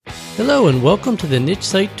Hello and welcome to the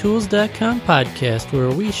NicheSiteTools.com podcast, where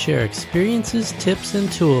we share experiences, tips,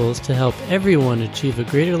 and tools to help everyone achieve a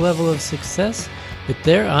greater level of success with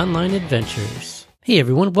their online adventures. Hey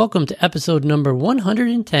everyone, welcome to episode number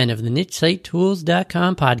 110 of the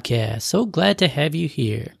NicheSiteTools.com podcast. So glad to have you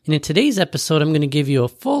here. And in today's episode, I'm going to give you a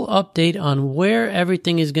full update on where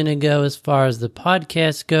everything is going to go as far as the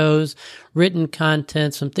podcast goes, written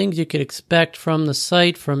content, some things you could expect from the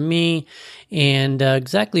site, from me, and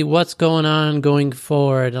exactly what's going on going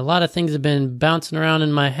forward. A lot of things have been bouncing around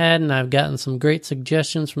in my head, and I've gotten some great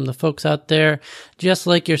suggestions from the folks out there, just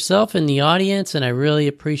like yourself in the audience, and I really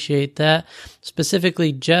appreciate that.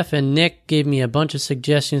 Specifically, Jeff and Nick gave me a bunch of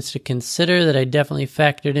suggestions to consider that I definitely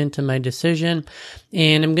factored into my decision,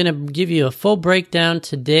 and I'm going to give you a full breakdown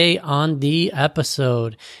today on the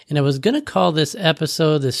episode. And I was going to call this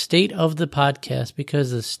episode the State of the Podcast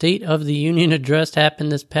because the State of the Union address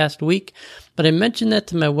happened this past week. But I mentioned that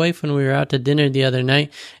to my wife when we were out to dinner the other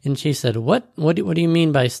night, and she said, What do you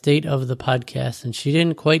mean by state of the podcast? And she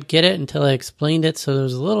didn't quite get it until I explained it, so there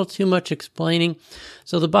was a little too much explaining.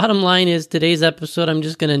 So the bottom line is today's episode, I'm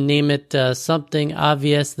just going to name it something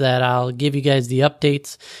obvious that I'll give you guys the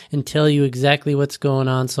updates and tell you exactly what's going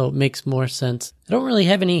on so it makes more sense. I don't really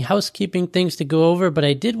have any housekeeping things to go over, but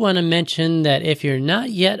I did want to mention that if you're not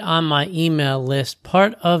yet on my email list,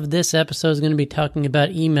 part of this episode is going to be talking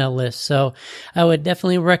about email lists. So I would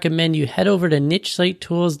definitely recommend you head over to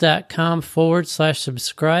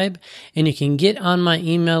nichesitetools.com/subscribe, and you can get on my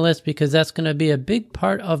email list because that's going to be a big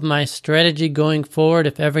part of my strategy going forward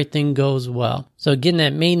if everything goes well. So again,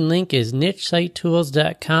 that main link is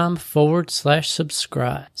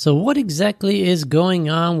nichesitetools.com/subscribe. So what exactly is going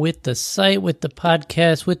on with the site, with the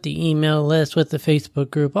podcast, with the email list, with the Facebook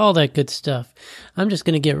group, all that good stuff? I'm just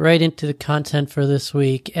going to get right into the content for this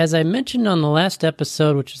week. As I mentioned on the last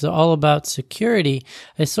episode, which is all about security,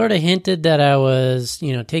 I sort of hinted that I was,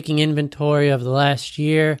 taking inventory of the last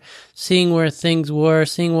year, seeing where things were,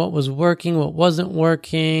 seeing what was working, what wasn't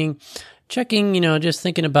working, checking, just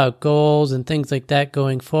thinking about goals and things like that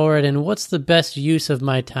going forward, and what's the best use of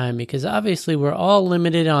my time, because obviously we're all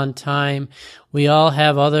limited on time. We all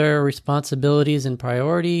have other responsibilities and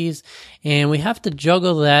priorities, and we have to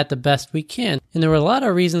juggle that the best we can. And there were a lot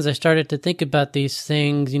of reasons I started to think about these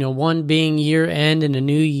things, one being year end and a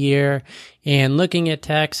new year, and looking at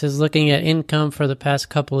taxes, looking at income for the past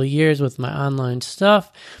couple of years with my online stuff,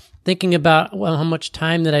 thinking about how much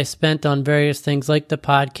time that I spent on various things like the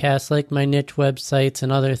podcast, like my niche websites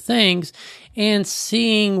and other things, and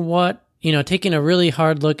seeing what, taking a really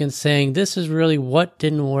hard look and saying, this is really what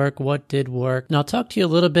didn't work, what did work. And I'll talk to you a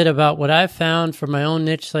little bit about what I've found for my own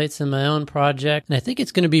niche sites and my own project. And I think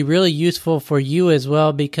it's going to be really useful for you as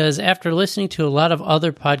well, because after listening to a lot of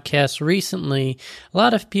other podcasts recently, a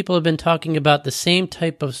lot of people have been talking about the same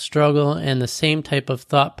type of struggle and the same type of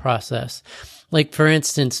thought process. Like, for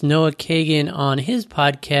instance, Noah Kagan on his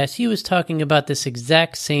podcast, he was talking about this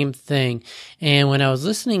exact same thing. And when I was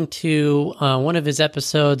listening to one of his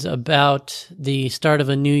episodes about the start of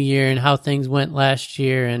a new year and how things went last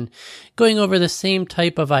year and going over the same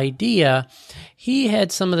type of idea, he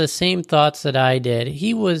had some of the same thoughts that I did.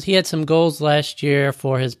 He had some goals last year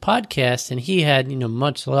for his podcast, and he had,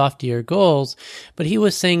 much loftier goals, but he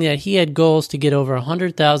was saying that he had goals to get over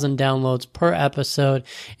 100,000 downloads per episode,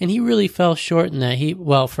 and he really fell short in that.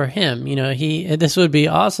 For him, this would be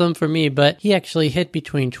awesome for me, but he actually hit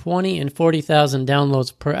between 20 and 40,000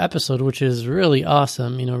 downloads per episode, which is really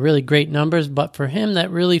awesome, really great numbers, but for him, that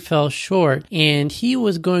really fell short, and he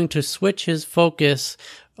was going to switch his focus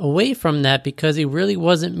away from that because he really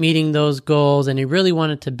wasn't meeting those goals, and he really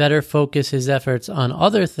wanted to better focus his efforts on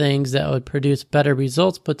other things that would produce better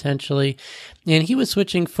results potentially. And he was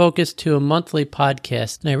switching focus to a monthly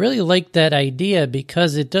podcast. And I really like that idea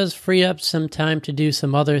because it does free up some time to do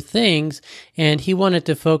some other things. And he wanted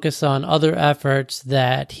to focus on other efforts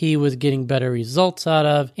that he was getting better results out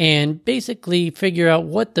of and basically figure out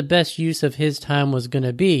what the best use of his time was going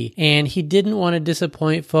to be. And he didn't want to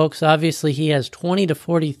disappoint folks. Obviously, he has 20 to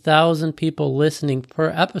 40,000 people listening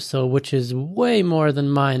per episode, which is way more than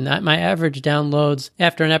mine. My average downloads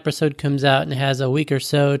after an episode comes out and has a week or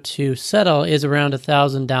so to settle is around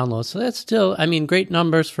 1,000 downloads. So that's still, great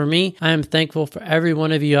numbers for me. I am thankful for every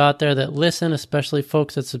one of you out there that listen, especially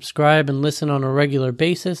folks that subscribe and listen on a regular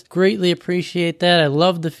basis. Greatly appreciate that. I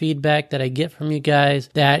love the feedback that I get from you guys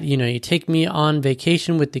that, you take me on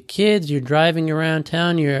vacation with the kids, you're driving around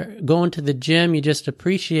town, you're going to the gym, you just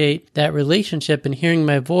appreciate that relationship and hearing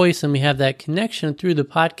my voice and we have that connection through the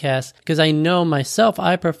podcast, because I know myself,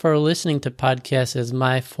 I prefer listening to podcasts as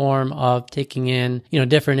my form of taking in,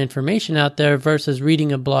 different information out there versus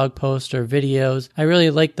reading a blog post or videos. I really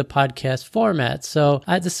like the podcast format. So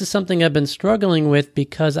this is something I've been struggling with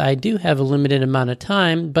because I do have a limited amount of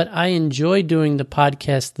time, but I enjoy doing the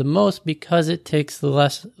podcast the most because it takes the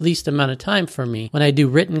least amount of time for me. When I do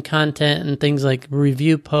written content and things like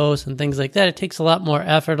review posts and things like that, it takes a lot more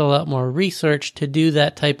effort, a lot more research to do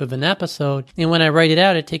that type of an episode. And when I write it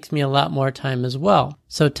out, it takes me a lot more time as well.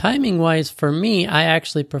 So timing wise for me, I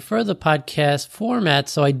actually prefer the podcast format,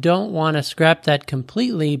 so I don't want to scrap that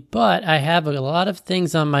completely, but I have a lot of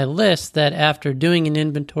things on my list that after doing an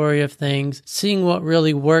inventory of things, seeing what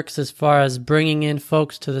really works as far as bringing in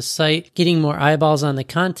folks to the site, getting more eyeballs on the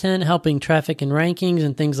content, helping traffic and rankings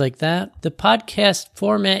and things like that. The podcast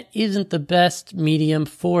format isn't the best medium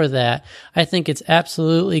for that. I think it's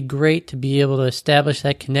absolutely great to be able to establish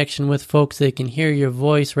that connection with folks. They can hear your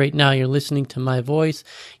voice. Right now you're listening to my voice.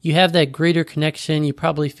 You have that greater connection. You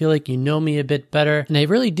probably feel like you know me a bit better. And I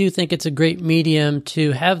really do think it's a great medium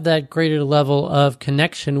to have that greater level of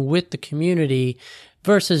connection with the community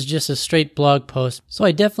versus just a straight blog post. So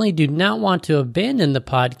I definitely do not want to abandon the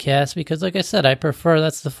podcast because, like I said,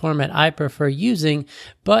 that's the format I prefer using,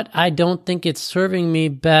 but I don't think it's serving me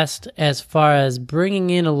best as far as bringing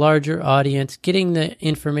in a larger audience, getting the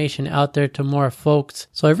information out there to more folks.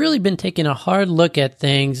 So I've really been taking a hard look at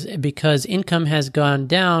things because income has gone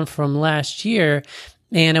down from last year.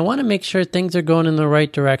 And I want to make sure things are going in the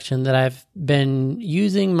right direction, that I've been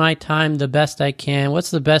using my time the best I can.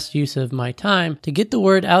 What's the best use of my time to get the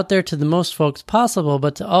word out there to the most folks possible,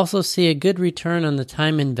 but to also see a good return on the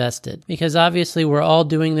time invested. Because obviously we're all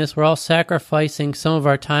doing this. We're all sacrificing some of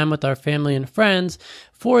our time with our family and friends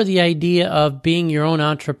for the idea of being your own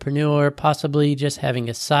entrepreneur, possibly just having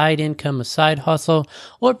a side income, a side hustle,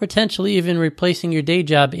 or potentially even replacing your day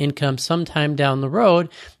job income sometime down the road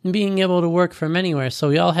and being able to work from anywhere. So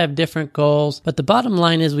we all have different goals, but the bottom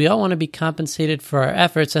line is we all want to be compensated for our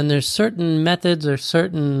efforts, and there's certain methods or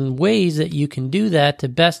certain ways that you can do that to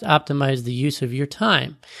best optimize the use of your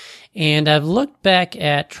time. And I've looked back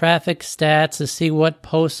at traffic stats to see what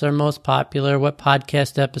posts are most popular, what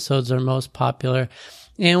podcast episodes are most popular,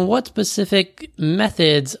 and what specific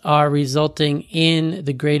methods are resulting in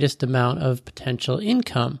the greatest amount of potential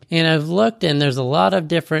income. And I've looked, and there's a lot of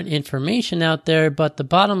different information out there, but the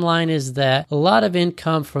bottom line is that a lot of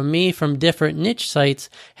income from me from different niche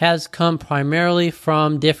sites has come primarily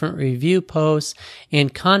from different review posts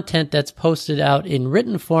and content that's posted out in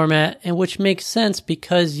written format, and which makes sense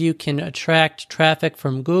because you can attract traffic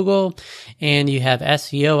from Google and you have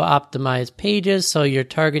SEO optimized pages, so you're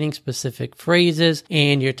targeting specific phrases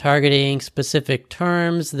and you're targeting specific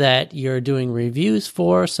terms that you're doing reviews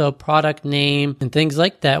for, so product name and things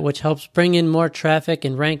like that, which helps bring in more traffic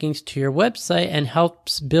and rankings to your website and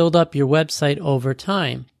helps build up your website over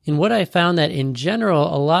time. And what I found that in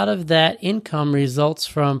general, a lot of that income results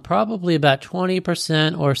from probably about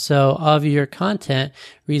 20% or so of your content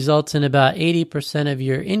results in about 80% of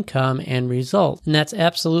your income and results. And that's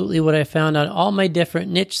absolutely what I found on all my different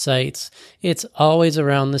niche sites. It's always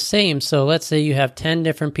around the same. So let's say you have 10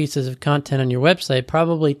 different pieces of content on your website.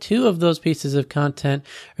 Probably 2 of those pieces of content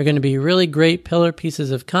are going to be really great pillar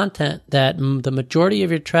pieces of content that the majority of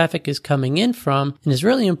your traffic is coming in from. And it's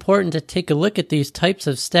really important to take a look at these types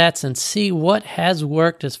of stats and see what has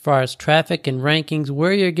worked as far as traffic and rankings,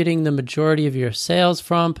 where you're getting the majority of your sales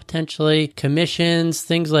from, potentially commissions,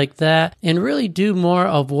 things like that, and really do more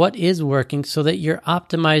of what is working so that you're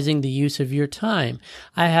optimizing the use of your time.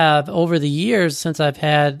 I have, over the years, since I've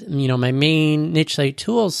had, my main niche site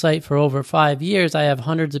tools site for over 5 years, I have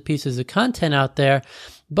hundreds of pieces of content out there.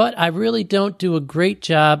 But I really don't do a great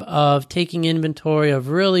job of taking inventory of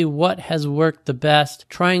really what has worked the best,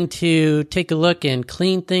 trying to take a look and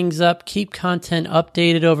clean things up, keep content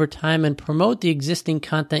updated over time, and promote the existing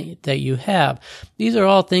content that you have. These are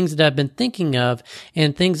all things that I've been thinking of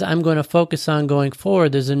and things I'm going to focus on going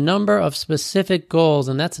forward. There's a number of specific goals,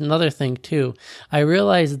 and that's another thing too. I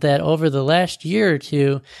realized that over the last year or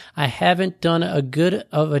two, I haven't done a good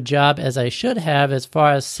of a job as I should have as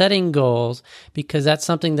far as setting goals, because that's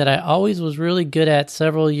something that I always was really good at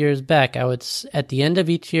several years back. I would, at the end of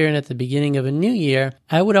each year and at the beginning of a new year,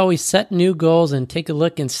 I would always set new goals and take a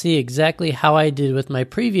look and see exactly how I did with my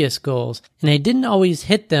previous goals. And I didn't always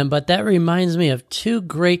hit them, but that reminds me of 2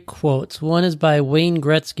 great quotes. One is by Wayne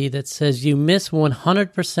Gretzky that says, "You miss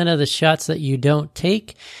 100% of the shots that you don't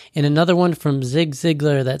take." And another one from Zig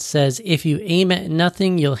Ziglar that says, "If you aim at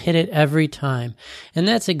nothing, you'll hit it every time." And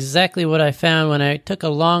that's exactly what I found when I took a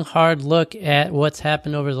long, hard look at what's happening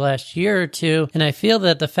happened over the last year or two, and I feel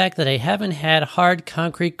that the fact that I haven't had hard,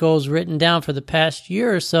 concrete goals written down for the past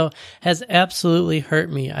year or so has absolutely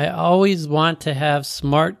hurt me. I always want to have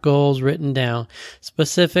SMART goals written down: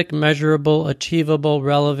 specific, measurable, achievable,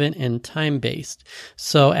 relevant, and time-based.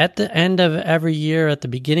 So at the end of every year, at the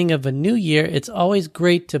beginning of a new year, it's always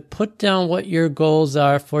great to put down what your goals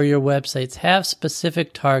are for your websites. Have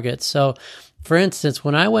specific targets. So for instance,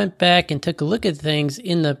 when I went back and took a look at things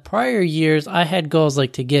in the prior years, I had goals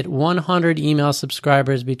like to get 100 email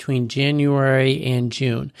subscribers between January and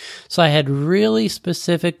June. So I had really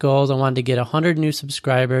specific goals. I wanted to get 100 new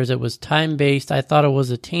subscribers. It was time-based. I thought it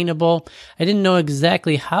was attainable. I didn't know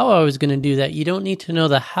exactly how I was going to do that. You don't need to know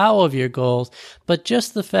the how of your goals, but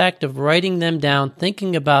just the fact of writing them down,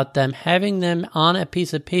 thinking about them, having them on a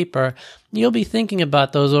piece of paper. You'll be thinking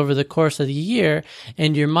about those over the course of the year,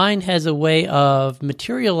 and your mind has a way of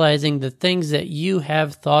materializing the things that you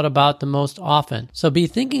have thought about the most often. So be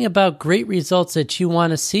thinking about great results that you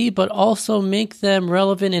want to see, but also make them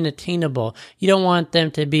relevant and attainable. You don't want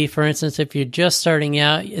them to be, for instance, if you're just starting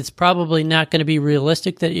out, it's probably not going to be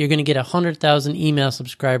realistic that you're going to get 100,000 email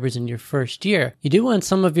subscribers in your first year. You do want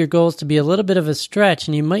some of your goals to be a little bit of a stretch,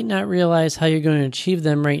 and you might not realize how you're going to achieve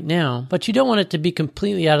them right now, but you don't want it to be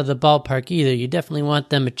completely out of the ballpark either. You definitely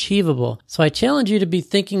want them achievable. So I challenge you to be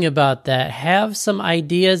thinking about that. Have some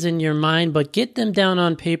ideas in your mind, but get them down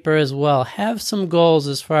on paper as well. Have some goals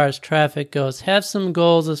as far as traffic goes. Have some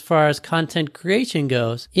goals as far as content creation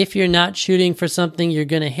goes. If you're not shooting for something, you're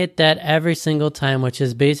going to hit that every single time, which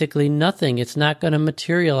is basically nothing. It's not going to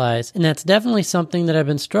materialize. And that's definitely something that I've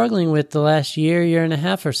been struggling with the last year and a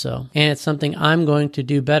half or so. And it's something I'm going to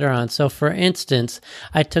do better on. So for instance,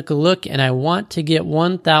 I took a look and I want to get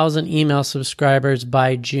 1,000 email subscribers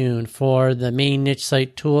by June for the main niche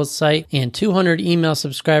site tools site and 200 email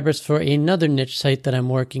subscribers for another niche site that I'm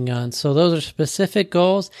working on. So those are specific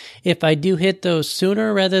goals. If I do hit those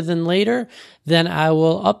sooner rather than later, then I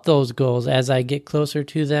will up those goals as I get closer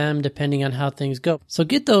to them, depending on how things go. So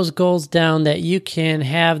get those goals down that you can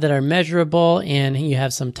have that are measurable and you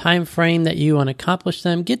have some time frame that you want to accomplish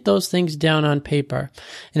them. Get those things down on paper.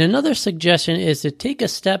 And another suggestion is to take a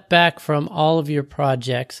step back from all of your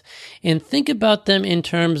projects and think about them in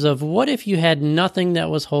terms of what if you had nothing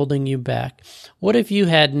that was holding you back? What if you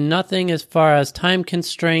had nothing as far as time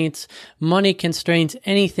constraints, money constraints,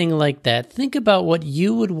 anything like that? Think about what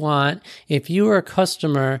you would want if you were a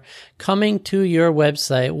customer coming to your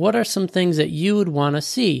website. What are some things that you would want to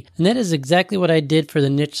see? And that is exactly what I did for the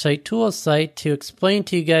Niche Site Tools site to explain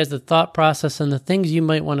to you guys the thought process and the things you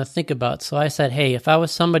might want to think about. So I said, hey, if I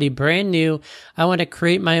was somebody brand new, I want to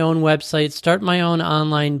create my own website, start my own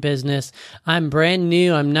online business. I'm brand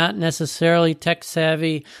new. I'm not necessarily tech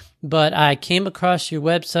savvy, but I came across your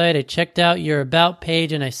website. I checked out your about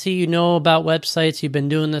page and I see you know about websites. You've been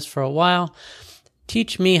doing this for a while.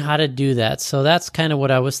 Teach me how to do that. So that's kind of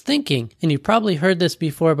what I was thinking. And you've probably heard this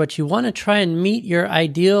before, but you want to try and meet your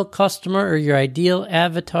ideal customer or your ideal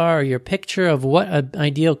avatar or your picture of what an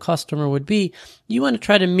ideal customer would be. You want to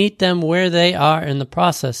try to meet them where they are in the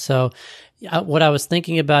process. So what I was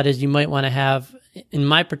thinking about is you might want to have, in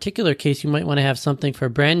my particular case, you might want to have something for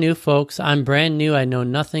brand new folks. I'm brand new. I know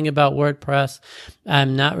nothing about WordPress.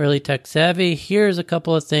 I'm not really tech savvy. Here's a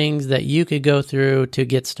couple of things that you could go through to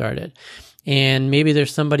get started. And maybe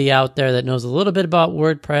there's somebody out there that knows a little bit about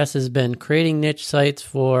WordPress, has been creating niche sites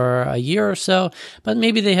for a year or so, but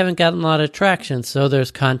maybe they haven't gotten a lot of traction. So there's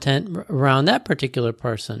content around that particular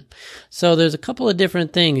person. So there's a couple of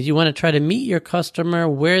different things. You want to try to meet your customer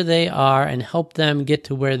where they are and help them get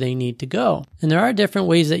to where they need to go. And there are different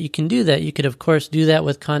ways that you can do that. You could, of course, do that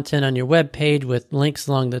with content on your web page with links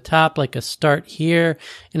along the top, like a start here.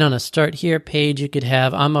 And on a start here page, you could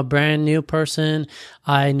have, I'm a brand new person.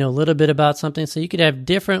 I know a little bit about something. So you could have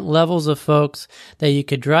different levels of folks that you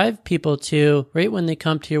could drive people to right when they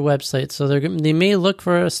come to your website. So they may look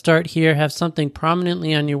for a start here, have something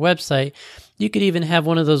prominently on your website. You could even have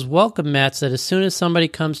one of those welcome mats that as soon as somebody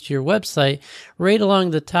comes to your website, right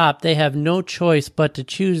along the top, they have no choice but to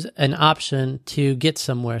choose an option to get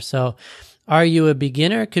somewhere. So are you a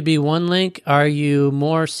beginner? Could be one link. Are you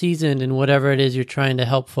more seasoned in whatever it is you're trying to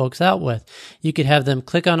help folks out with? You could have them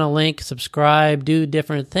click on a link, subscribe, do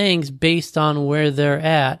different things based on where they're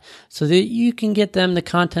at so that you can get them the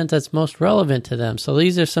content that's most relevant to them. So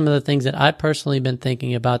these are some of the things that I've personally been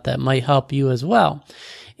thinking about that might help you as well.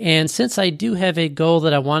 And since I do have a goal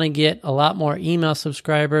that I want to get a lot more email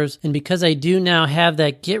subscribers, and because I do now have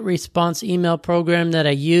that GetResponse email program that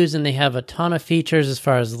I use, and they have a ton of features as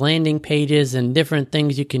far as landing pages and different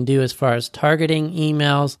things you can do as far as targeting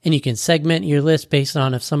emails, and you can segment your list based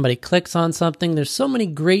on if somebody clicks on something. There's so many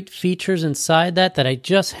great features inside that I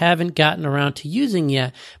just haven't gotten around to using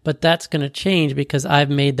yet, but that's going to change because I've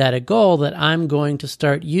made that a goal that I'm going to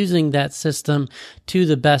start using that system to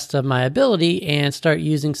the best of my ability and start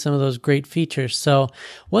using some of those great features. So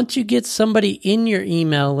once you get somebody in your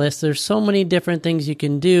email list, there's so many different things you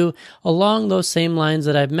can do along those same lines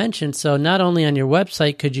that I've mentioned. So not only on your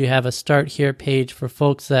website could you have a start here page for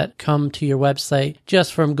folks that come to your website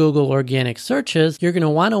just from Google organic searches, you're going to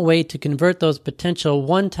want a way to convert those potential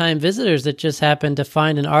one-time visitors that just happened to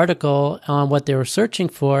find an article on what they were searching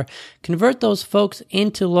for, convert those folks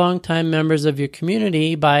into long-time members of your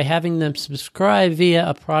community by having them subscribe via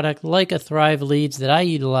a product like a Thrive Leads that I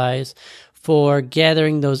utilize for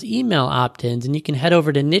gathering those email opt-ins. And you can head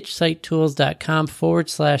over to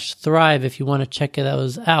nichesitetools.com/thrive if you want to check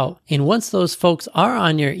those out. And once those folks are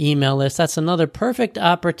on your email list, that's another perfect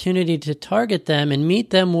opportunity to target them and meet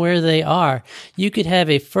them where they are. You could have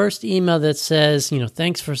a first email that says,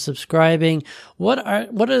 thanks for subscribing. What are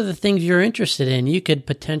the things you're interested in? You could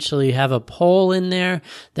potentially have a poll in there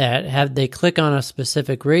that they click on a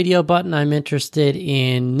specific radio button. I'm interested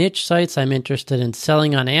in niche sites. I'm interested in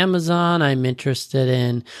selling on Amazon. I'm interested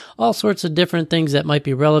in all sorts of different things that might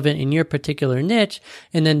be relevant in your particular niche.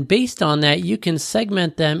 And then based on that, you can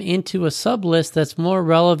segment them into a sub list that's more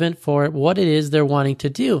relevant for what it is they're wanting to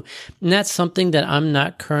do. And that's something that I'm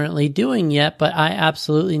not currently doing yet, but I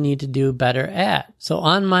absolutely need to do better at. So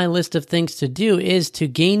on my list of things to do is to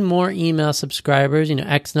gain more email subscribers,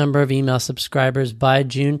 X number of email subscribers by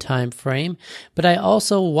June timeframe. But I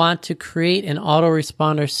also want to create an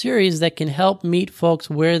autoresponder series that can help meet folks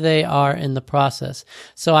where they are in the process.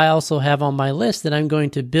 So I also have on my list that I'm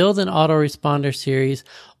going to build an autoresponder series,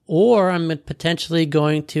 or I'm potentially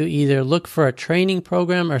going to either look for a training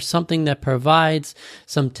program or something that provides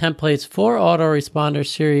some templates for autoresponder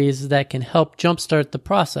series that can help jumpstart the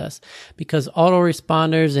process. Because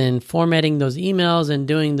autoresponders and formatting those emails and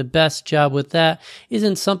doing the best job with that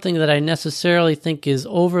isn't something that I necessarily think is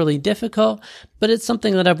overly difficult, but it's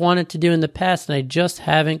something that I've wanted to do in the past and I just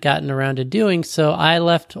haven't gotten around to doing. So I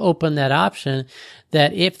left open that option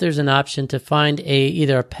that if there's an option to find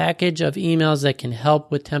either a package of emails that can help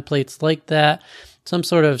with templates like that, some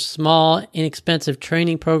sort of small, inexpensive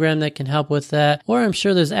training program that can help with that. Or I'm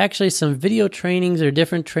sure there's actually some video trainings or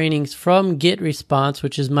different trainings from GetResponse,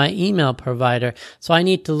 which is my email provider. So I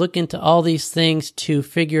need to look into all these things to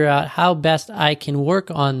figure out how best I can work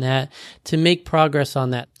on that to make progress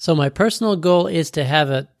on that. So my personal goal is to have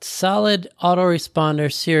a solid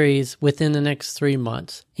autoresponder series within the next 3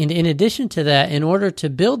 months. And in addition to that, in order to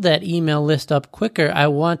build that email list up quicker, I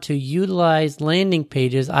want to utilize landing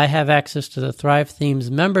pages. I have access to the Thrive Themes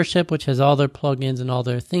membership, which has all their plugins and all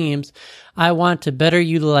their themes. I want to better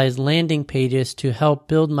utilize landing pages to help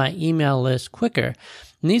build my email list quicker.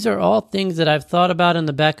 And these are all things that I've thought about in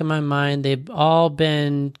the back of my mind. They've all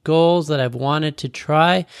been goals that I've wanted to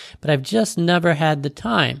try, but I've just never had the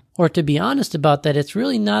time. Or to be honest about that, it's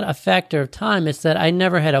really not a factor of time. It's that I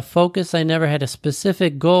never had a focus. I never had a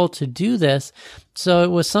specific goal to do this. So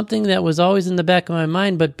it was something that was always in the back of my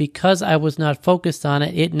mind, but because I was not focused on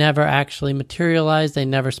it, it never actually materialized. I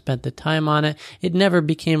never spent the time on it. It never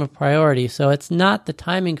became a priority. So it's not the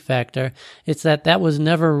timing factor. It's that was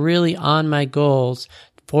never really on my goals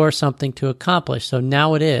for something to accomplish. So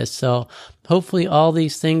now it is. So hopefully all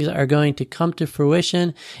these things are going to come to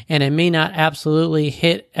fruition, and it may not absolutely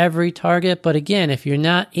hit every target, but again, if you're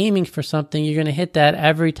not aiming for something, you're going to hit that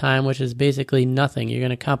every time, which is basically nothing. You're going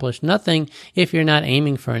to accomplish nothing if you're not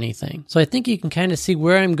aiming for anything. So I think you can kind of see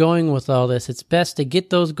where I'm going with all this. It's best to get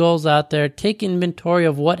those goals out there, take inventory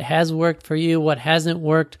of what has worked for you, what hasn't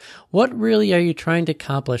worked, what really are you trying to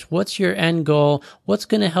accomplish, what's your end goal, what's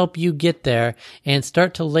going to help you get there, and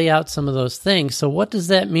start to lay out some of those things. So what does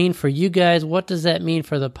that mean for you guys? What does that mean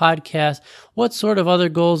for the podcast? What sort of other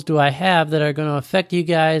goals do I have that are going to affect you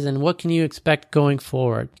guys, and what can you expect going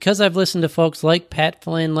forward? Because I've listened to folks like Pat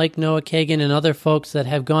Flynn, like Noah Kagan, and other folks that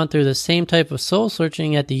have gone through the same type of soul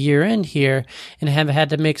searching at the year end here and have had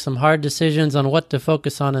to make some hard decisions on what to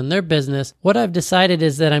focus on in their business, what I've decided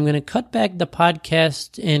is that I'm going to cut back the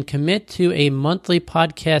podcast and commit to a monthly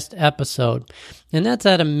podcast episode. And that's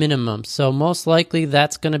at a minimum. So most likely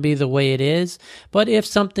that's going to be the way it is. But if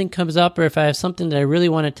something comes up, or if I have something that I really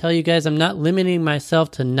want to tell you guys, I'm not limiting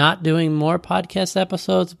myself to not doing more podcast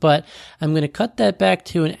episodes, but I'm going to cut that back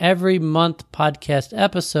to an every month podcast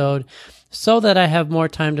episode. so that I have more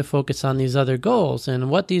time to focus on these other goals. And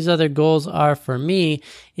what these other goals are for me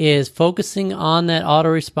is focusing on that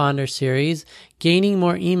autoresponder series, gaining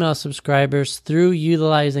more email subscribers through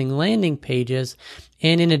utilizing landing pages.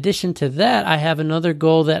 And in addition to that, I have another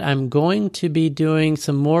goal that I'm going to be doing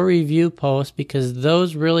some more review posts because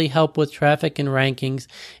those really help with traffic and rankings.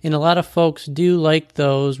 And a lot of folks do like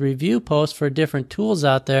those review posts for different tools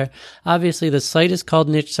out there. Obviously, the site is called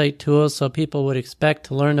Niche Site Tools, so people would expect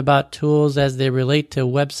to learn about tools as they relate to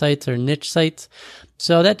websites or niche sites.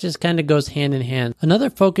 So that just kind of goes hand in hand. Another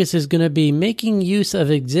focus is going to be making use of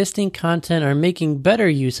existing content or making better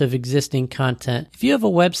use of existing content. If you have a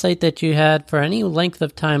website that you had for any length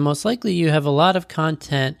of time, most likely you have a lot of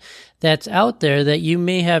content that's out there that you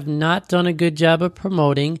may have not done a good job of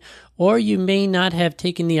promoting, or you may not have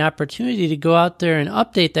taken the opportunity to go out there and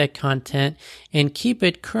update that content and keep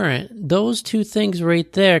it current. Those two things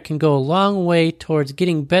right there can go a long way towards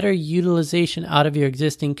getting better utilization out of your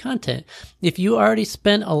existing content. If you already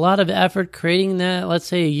spent a lot of effort creating that, let's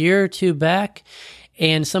say a year or two back,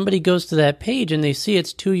 and somebody goes to that page and they see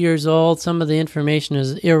it's 2 years old, some of the information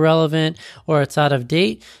is irrelevant or it's out of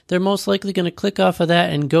date, they're most likely going to click off of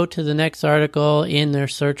that and go to the next article in their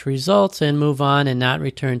search results and move on and not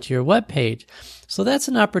return to your web page. So that's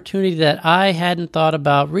an opportunity that I hadn't thought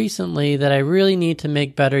about recently that I really need to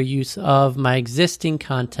make better use of my existing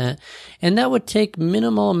content. And that would take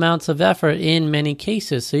minimal amounts of effort in many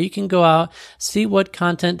cases. So you can go out, see what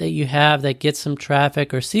content that you have that gets some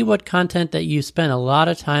traffic, or see what content that you spent a lot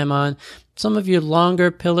of time on, some of your longer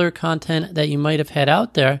pillar content that you might have had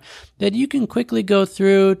out there that you can quickly go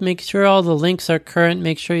through, make sure all the links are current,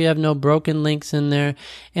 make sure you have no broken links in there,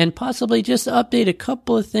 and possibly just update a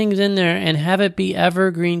couple of things in there and have it be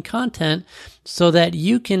evergreen content so that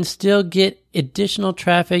you can still get additional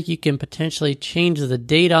traffic. You can potentially change the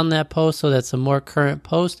date on that post so that's a more current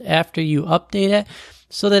post after you update it,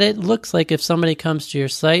 so that it looks like if somebody comes to your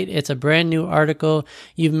site, it's a brand new article,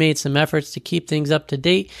 you've made some efforts to keep things up to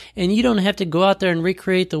date, and you don't have to go out there and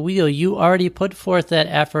recreate the wheel. You already put forth that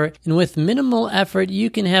effort, and with minimal effort, you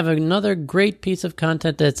can have another great piece of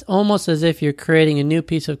content that's almost as if you're creating a new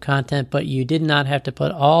piece of content, but you did not have to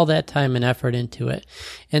put all that time and effort into it.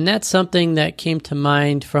 And that's something that came to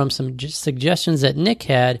mind from some suggestions that Nick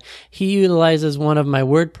had. He utilizes one of my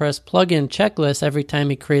WordPress plugin checklists every time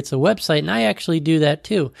he creates a website, and I actually do that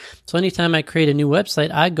too. So anytime I create a new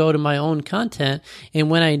website, I go to my own content, and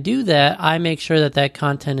when I do that, I make sure that that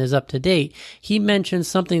content is up to date. He mentioned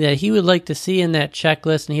something that he would like to see in that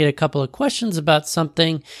checklist, and he had a couple of questions about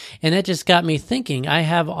something, and that just got me thinking. I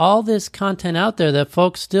have all this content out there that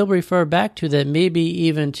folks still refer back to that may be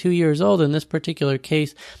even 2 years old. In this particular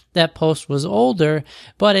case, that post was older,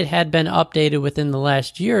 but it had been updated within the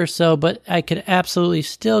last year or so, but I could absolutely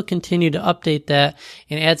still continue to update that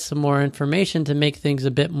and add some more information to make things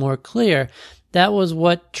a bit more clear. That was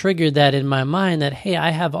what triggered that in my mind, that, hey,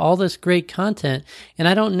 I have all this great content and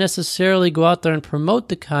I don't necessarily go out there and promote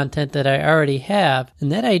the content that I already have.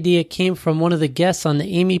 And that idea came from one of the guests on the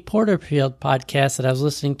Amy Porterfield podcast that I was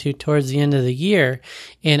listening to towards the end of the year.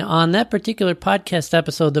 And on that particular podcast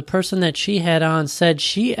episode, the person that she had on said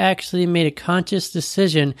she actually made a conscious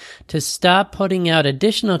decision to stop putting out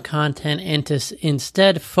additional content and to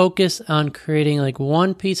instead focus on creating like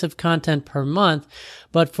one piece of content per month.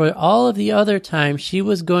 But for all of the other time, she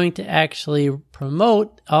was going to actually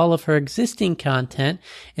promote all of her existing content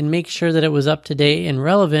and make sure that it was up to date and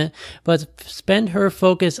relevant, but spend her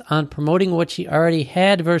focus on promoting what she already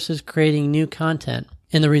had versus creating new content.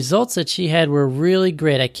 And the results that she had were really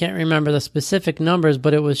great. I can't remember the specific numbers,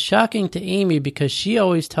 but it was shocking to Amy because she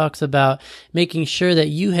always talks about making sure that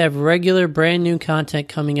you have regular brand new content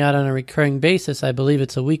coming out on a recurring basis. I believe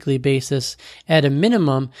it's a weekly basis at a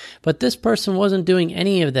minimum, but this person wasn't doing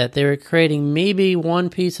any of that. They were creating maybe one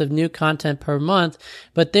piece of new content per month,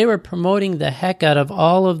 but they were promoting the heck out of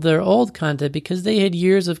all of their old content because they had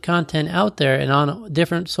years of content out there and on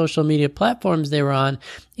different social media platforms they were on.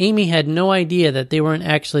 Amy had no idea that they weren't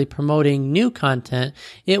actually promoting new content.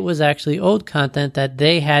 It was actually old content that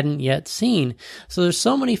they hadn't yet seen. So there's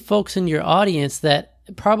so many folks in your audience that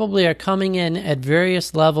probably are coming in at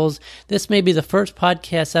various levels. This may be the first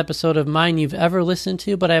podcast episode of mine you've ever listened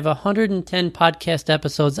to, but I have 110 podcast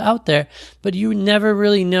episodes out there, but you never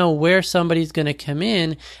really know where somebody's going to come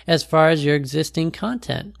in as far as your existing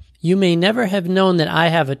content. You may never have known that I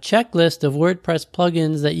have a checklist of WordPress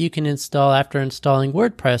plugins that you can install after installing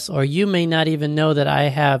WordPress, or you may not even know that I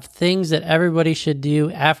have things that everybody should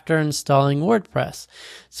do after installing WordPress.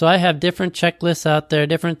 So I have different checklists out there,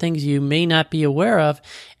 different things you may not be aware of,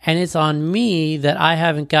 and it's on me that I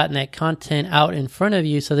haven't gotten that content out in front of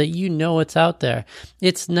you so that you know it's out there.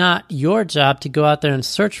 It's not your job to go out there and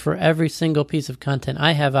search for every single piece of content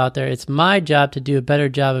I have out there. It's my job to do a better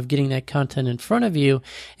job of getting that content in front of you,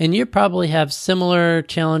 and you probably have similar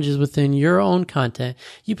challenges within your own content.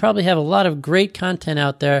 You probably have a lot of great content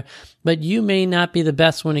out there, but you may not be the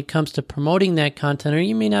best when it comes to promoting that content, or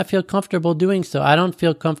you may not feel comfortable doing so. I don't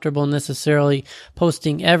feel comfortable necessarily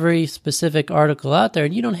posting every specific article out there,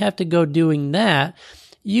 and you don't have to go doing that.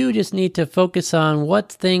 You just need to focus on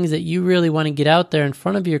what things that you really want to get out there in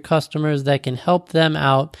front of your customers that can help them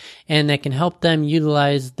out and that can help them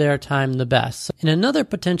utilize their time the best. And another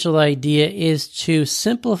potential idea is to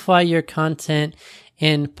simplify your content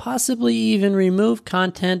and possibly even remove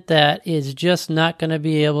content that is just not going to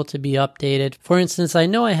be able to be updated. For instance, I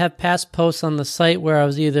know I have past posts on the site where I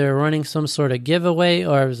was either running some sort of giveaway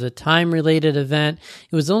or it was a time-related event.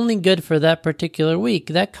 It was only good for that particular week.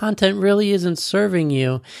 That content really isn't serving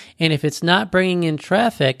you, and if it's not bringing in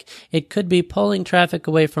traffic, it could be pulling traffic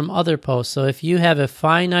away from other posts. So if you have a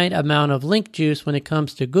finite amount of link juice when it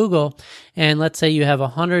comes to Google, and let's say you have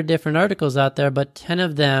 100 different articles out there, but 10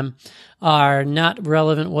 of them are not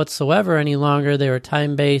relevant whatsoever any longer. They were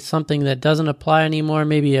time-based, something that doesn't apply anymore.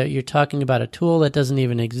 Maybe you're talking about a tool that doesn't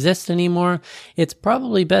even exist anymore. It's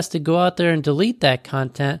probably best to go out there and delete that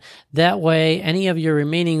content. That way, any of your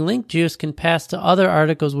remaining link juice can pass to other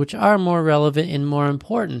articles which are more relevant and more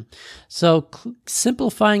important. So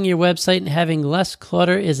simplifying your website and having less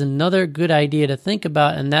clutter is another good idea to think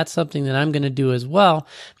about, and that's something that I'm going to do as well.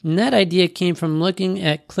 And that idea came from looking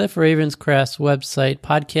at Cliff Ravenscraft's website,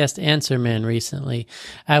 Podcast Answer Man, recently.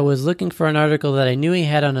 I was looking for an article that I knew he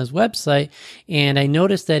had on his website, and I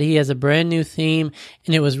noticed that he has a brand new theme,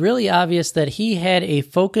 and it was really obvious that he had a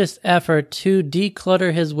focused effort to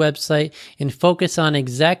declutter his website and focus on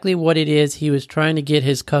exactly what it is he was trying to get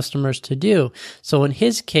his customers to do. So in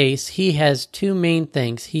his case, he has two main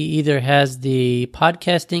things. He either has the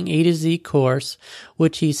Podcasting A to Z course,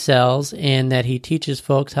 which he sells and that he teaches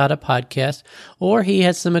folks how to podcast, or he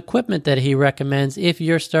has some equipment that he recommends if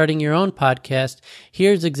you're starting your own podcast.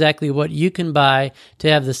 Here's exactly what you can buy to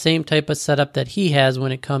have the same type of setup that he has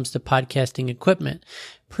when it comes to podcasting equipment.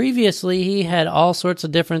 Previously, he had all sorts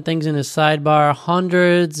of different things in his sidebar,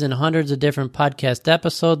 hundreds and hundreds of different podcast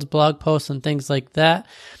episodes, blog posts, and things like that.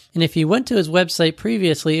 And if you went to his website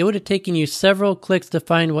previously, it would have taken you several clicks to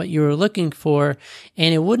find what you were looking for,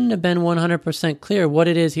 and it wouldn't have been 100% clear what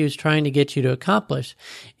it is he was trying to get you to accomplish.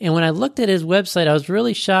 And when I looked at his website, I was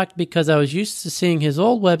really shocked because I was used to seeing his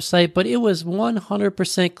old website, but it was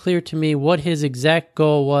 100% clear to me what his exact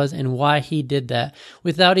goal was and why he did that.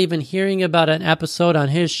 Without even hearing about an episode on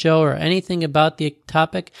his show or anything about the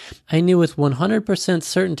topic, I knew with 100%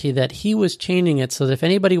 certainty that he was changing it so that if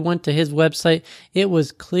anybody went to his website, it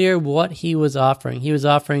was clear what he was offering. He was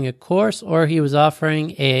offering a course or he was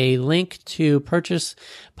offering a link to purchase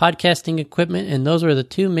podcasting equipment, and those were the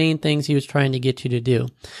two main things he was trying to get you to do.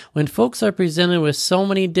 When folks are presented with so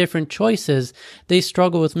many different choices, they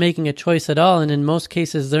struggle with making a choice at all, and in most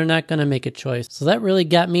cases, they're not going to make a choice. So that really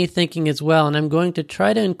got me thinking as well, and I'm going to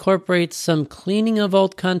try to incorporate some cleaning of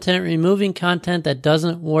old content, removing content that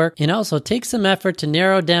doesn't work, and also take some effort to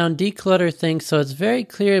narrow down, declutter things so it's very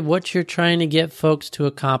clear what you're trying to get folks to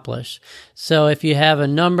accomplish. So if you have a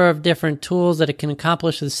number of different tools that it can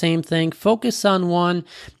accomplish the same thing, focus on one.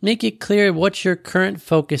 Make it clear what your current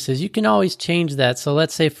focus is. You can always change that. So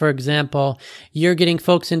let's say, for example, you're getting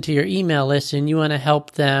folks into your email list and you want to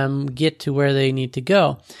help them get to where they need to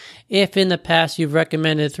go. If in the past you've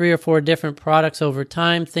recommended 3 or 4 different products over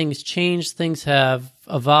time, things change, things have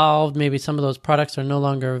evolved, maybe some of those products are no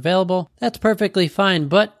longer available, that's perfectly fine.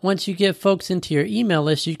 But once you get folks into your email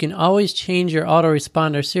list, you can always change your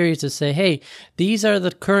autoresponder series to say, hey, these are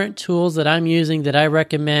the current tools that I'm using that I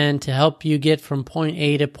recommend to help you get from point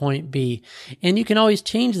A to point B. And you can always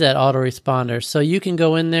change that autoresponder. So you can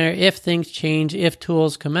go in there if things change, if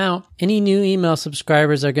tools come out. Any new email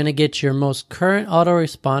subscribers are going to get your most current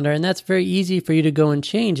autoresponder, and that's very easy for you to go and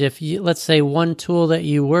change. If you, let's say one tool that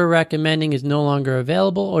you were recommending is no longer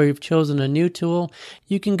available, or you've chosen a new tool,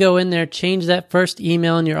 you can go in there, change that first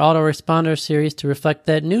email in your autoresponder series to reflect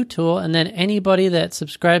that new tool, and then anybody that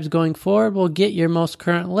subscribes going forward will get your most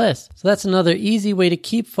current list. So that's another easy way to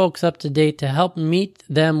keep folks up to date, to help meet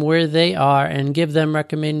them where they are and give them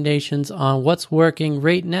recommendations on what's working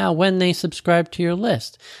right now when they subscribe to your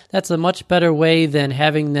list. That's a much better way than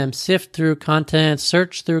having them sift through content,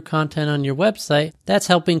 search through content on your website. That's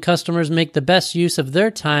helping customers make the best use of their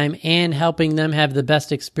time and helping them have the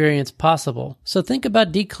best experience possible. So think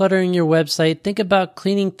about decluttering your website. Think about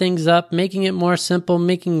cleaning things up, making it more simple,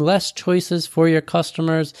 making less choices for your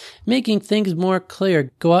customers, making things more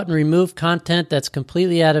clear. Go out and remove content that's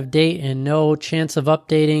completely out of date and no chance of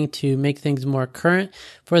updating to make things more current.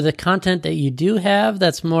 For the content that you do have,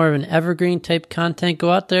 that's more of an evergreen type content,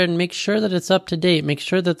 go out there and make sure that it's up to date. Make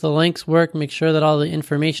sure that the links work. Make sure that all the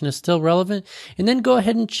information is still relevant. And then go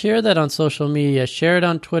ahead and share that on social media. Share it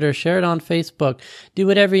on Twitter. Share it on Facebook. Do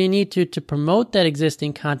whatever you need to promote that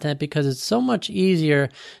existing content, because it's so much easier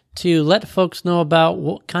to let folks know about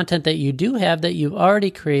what content that you do have that you've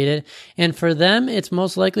already created. And for them, it's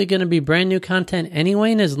most likely going to be brand new content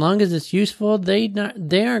anyway. And as long as it's useful, they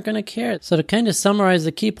aren't going to care. So to kind of summarize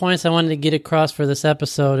the key points I wanted to get across for this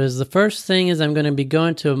episode is the first thing is I'm going to be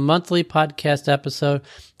going to a monthly podcast episode.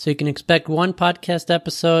 So you can expect one podcast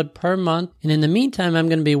episode per month. And in the meantime, I'm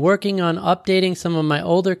going to be working on updating some of my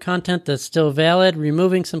older content that's still valid,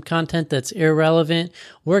 removing some content that's irrelevant,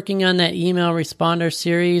 working on that email responder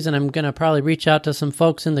series. And I'm going to probably reach out to some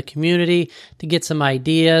folks in the community to get some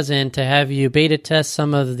ideas and to have you beta test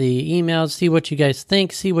some of the emails, see what you guys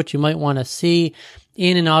think, see what you might want to see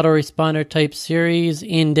in an autoresponder type series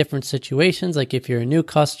in different situations, like if you're a new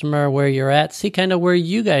customer, where you're at, see kind of where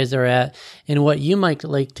you guys are at and what you might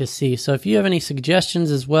like to see. So if you have any suggestions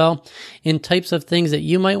as well in types of things that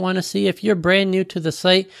you might want to see, if you're brand new to the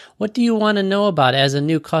site, what do you want to know about as a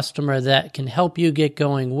new customer that can help you get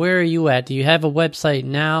going? Where are you at? Do you have a website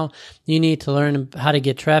now? You need to learn how to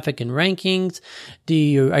get traffic and rankings.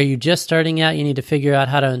 Are you just starting out? You need to figure out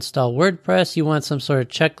how to install WordPress. You want some sort of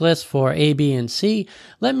checklist for A, B, and C.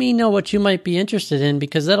 Let me know what you might be interested in,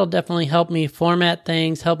 because that'll definitely help me format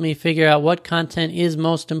things, help me figure out what content is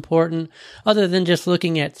most important, other than just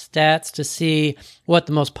looking at stats to see what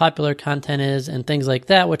the most popular content is and things like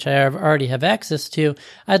that, which I already have access to.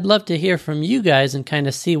 I'd love to hear from you guys and kind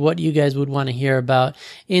of see what you guys would want to hear about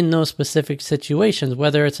in those specific situations,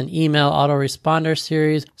 whether it's an email autoresponder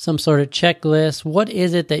series, some sort of checklist. What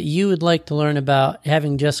is it that you would like to learn about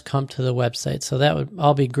having just come to the website? So that would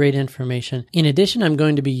all be great information. In addition, I'm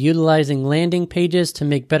going to be utilizing landing pages to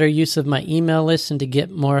make better use of my email list and to get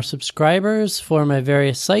more subscribers for my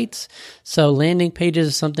various sites. So landing pages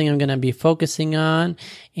is something I'm going to be focusing on,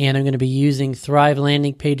 and I'm going to be using Thrive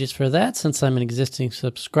landing pages for that since I'm an existing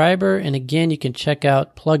subscriber. And again, you can check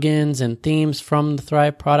out plugins and themes from the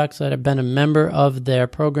Thrive products that have been a member of their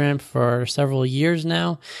program for several years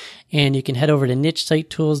now. And you can head over to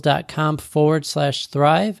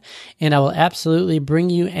nichesitetools.com/thrive. And I will absolutely bring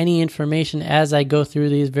you any information as I go through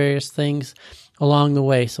these various things along the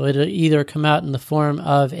way. So it'll either come out in the form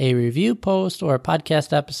of a review post or a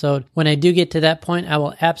podcast episode. When I do get to that point, I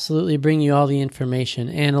will absolutely bring you all the information.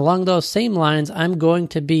 And along those same lines, I'm going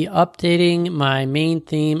to be updating my main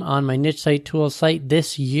theme on my Niche Site Tools site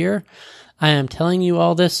this year. I am telling you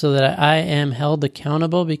all this so that I am held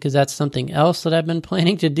accountable, because that's something else that I've been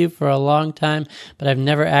planning to do for a long time, but I've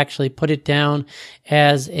never actually put it down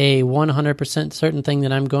as a 100% certain thing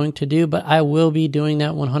that I'm going to do, but I will be doing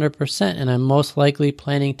that 100%, and I'm most likely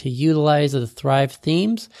planning to utilize the Thrive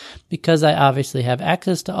themes because I obviously have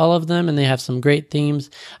access to all of them and they have some great themes.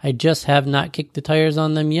 I just have not kicked the tires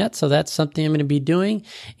on them yet, so that's something I'm going to be doing,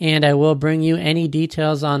 and I will bring you any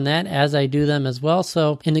details on that as I do them as well.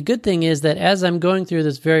 So, and the good thing is that as I'm going through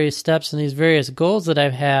these various steps and these various goals that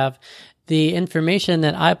I have, the information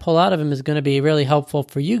that I pull out of them is going to be really helpful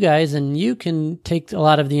for you guys, and you can take a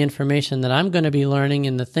lot of the information that I'm going to be learning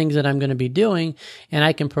and the things that I'm going to be doing, and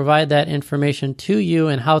I can provide that information to you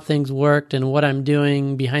and how things worked and what I'm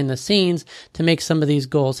doing behind the scenes to make some of these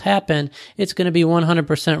goals happen. It's going to be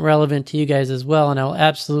 100% relevant to you guys as well, and I will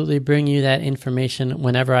absolutely bring you that information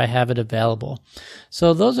whenever I have it available.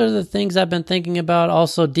 So those are the things I've been thinking about.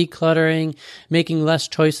 Also decluttering, making less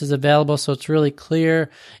choices available so it's really clear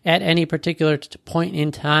at any particular point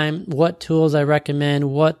in time what tools I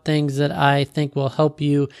recommend, what things that I think will help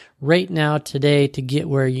you right now today to get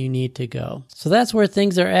where you need to go. So that's where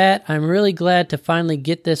things are at. I'm really glad to finally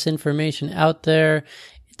get this information out there,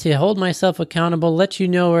 to hold myself accountable, let you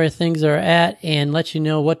know where things are at, and let you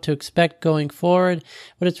know what to expect going forward.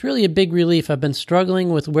 But it's really a big relief. I've been struggling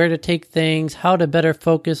with where to take things, how to better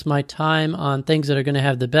focus my time on things that are going to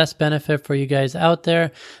have the best benefit for you guys out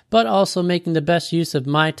there, but also making the best use of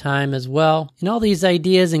my time as well. And all these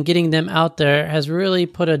ideas and getting them out there has really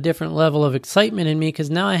put a different level of excitement in me, because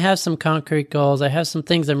now I have some concrete goals. I have some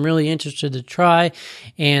things I'm really interested to try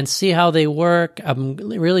and see how they work. I'm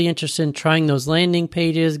really interested in trying those landing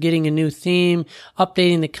pages changes, getting a new theme,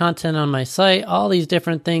 updating the content on my site, all these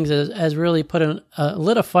different things has really put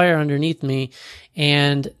lit a fire underneath me.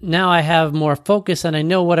 And now I have more focus and I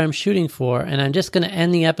know what I'm shooting for. And I'm just going to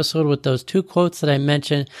end the episode with those 2 quotes that I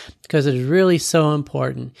mentioned because it's really so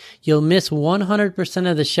important. You'll miss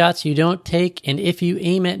 100% of the shots you don't take. And if you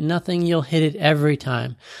aim at nothing, you'll hit it every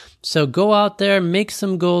time. So go out there, make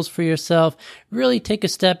some goals for yourself, really take a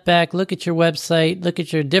step back, look at your website, look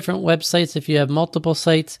at your different websites if you have multiple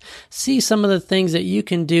sites, see some of the things that you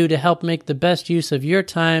can do to help make the best use of your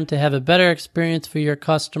time, to have a better experience for your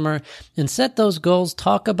customer, and set those goals,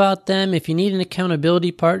 talk about them. If you need an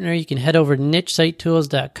accountability partner, you can head over to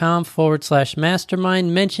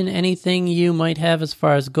nichesitetools.com/mastermind, mention anything you might have as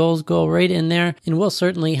far as goals go right in there, and we'll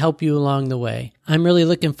certainly help you along the way. I'm really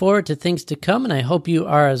looking forward to things to come, and I hope you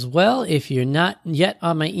are as well. If you're not yet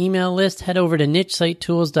on my email list, head over to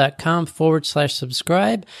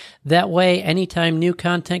nichesitetools.com/subscribe. That way, anytime new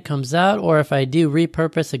content comes out, or if I do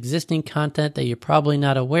repurpose existing content that you're probably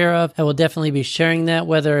not aware of, I will definitely be sharing that,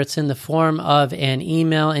 whether it's in the form of an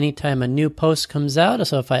email anytime a new post comes out.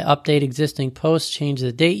 So if I update existing posts, change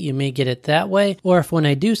the date, you may get it that way. Or if when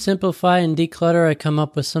I do simplify and declutter, I come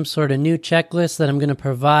up with some sort of new checklist that I'm going to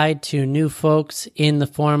provide to new folks in the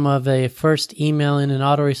form of a first email and an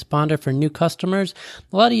autoresponder for new customers.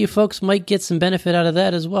 A lot of you folks might get some benefit out of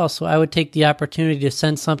that as well. So I would take the opportunity to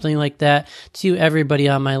send something like that to everybody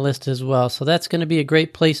on my list as well. So that's going to be a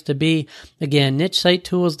great place to be. Again,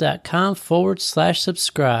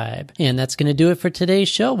 nichesitetools.com/subscribe. And that's going to do it for today's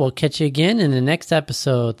show. We'll catch you again in the next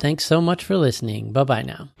episode. Thanks so much for listening. Bye-bye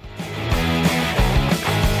now.